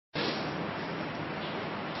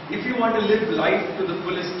If you want to live life to the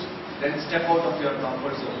fullest, then step out of your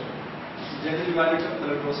comfort zone. Generally valued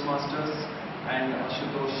fellow Toastmasters and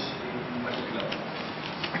Ashutosh in particular.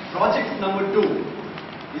 Project number 2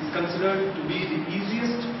 is considered to be the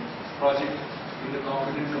easiest project in the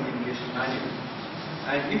Competent Communication Manual.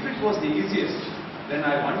 And if it was the easiest, then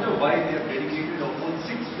I wonder why they have dedicated a whole 6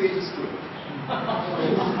 pages to it.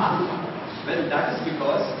 Well, that is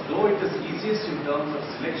because though it is easiest in terms of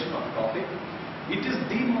selection of topic, it is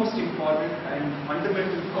the most important and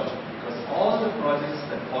fundamental project, because all the projects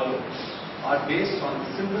that follow are based on the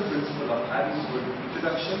simple principle of having good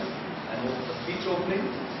introduction and a speech opening,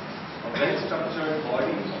 a well-structured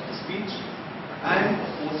body of the speech, and a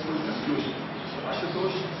forceful conclusion. So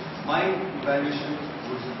Ashutosh, my evaluation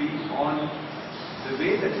would be on the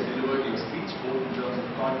way that you delivered your speech, both in terms of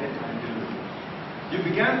content and delivery. You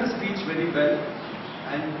began the speech very well,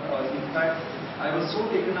 and in fact, I was so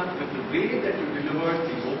taken up with the way that you delivered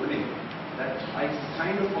the opening that I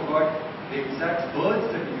kind of forgot the exact words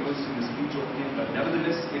that you used in the speech opening, but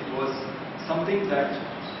nevertheless, it was something that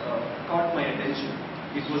caught my attention.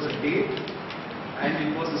 It was a date, and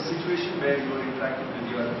it was a situation where you were interacting with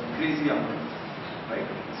your crazy uncle, right?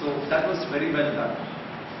 So that was very well done.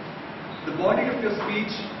 The body of your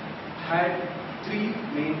speech had 3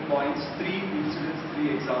 main points, 3 incidents,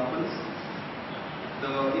 3 examples.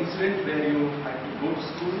 The incident where you had to go to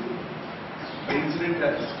school, the incident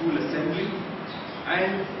at the school assembly,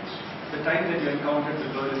 and the time that you encountered the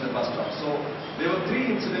girl in the bus stop. So there were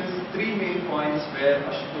 3 incidents, 3 main points where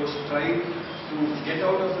Ashutosh tried to get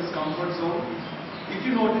out of his comfort zone. If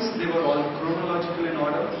you notice, they were all chronological in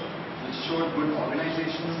order, which showed good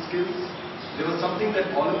organizational skills. There was something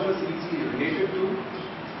that all of us easily related to.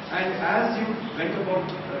 And as you went about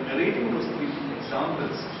narrating those 3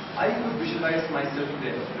 examples, I could visualize myself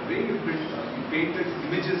there. The way you painted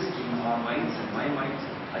images in our minds and my minds,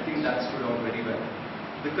 I think that stood out very well.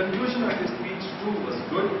 The conclusion of your speech too was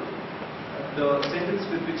good. The sentence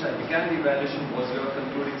with which I began the evaluation was your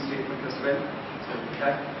concluding statement as well. So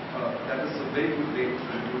that is a very good way to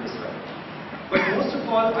conclude as well. But most of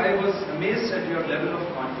all, I was amazed at your level of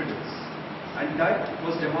confidence. And that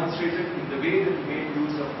was demonstrated in the way that you made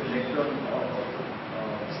use of the lectern or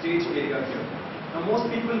the stage area here. Now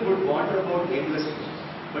most people would wander about aimlessly,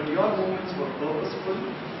 but your movements were purposeful,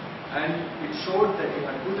 and it showed that you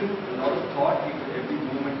had put in a lot of thought into every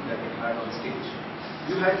movement that you had on stage.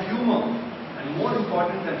 You had humor, and more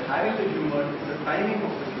important than having the humor is the timing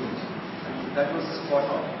of the humor, and that was spot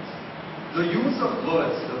on. The use of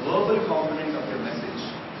words, the verbal component of your message,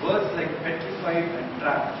 words like petrified and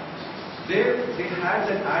trapped, they had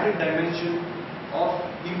that added dimension of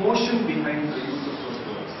emotion behind the use of those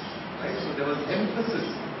words. Right? So there was emphasis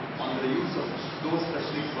on the use of those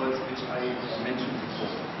specific words which I mentioned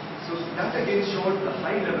before. So that again showed the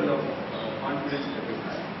high level of confidence that you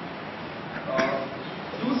had.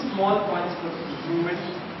 2 small points for improvement.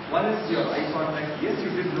 One is your eye contact. Yes,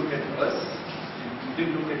 you did look at us, you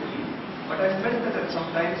did look at me, but I felt that at some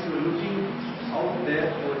times you were looking out there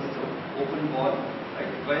towards the open wall, right,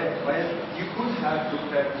 where you could have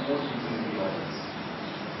looked at more people in the audience.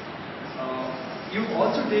 You've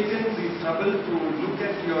also taken the trouble to look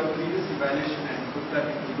at your previous evaluation and put that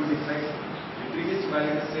into good effect. The previous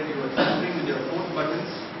evaluator said you were tampering with your 4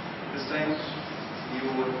 buttons. This time you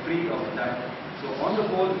were free of that. So on the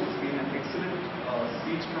whole, it's been an excellent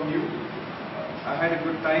speech from you. I had a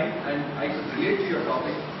good time and I could relate to your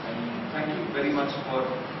topic. And thank you very much for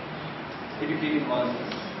educating all of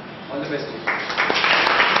us. All the best to you.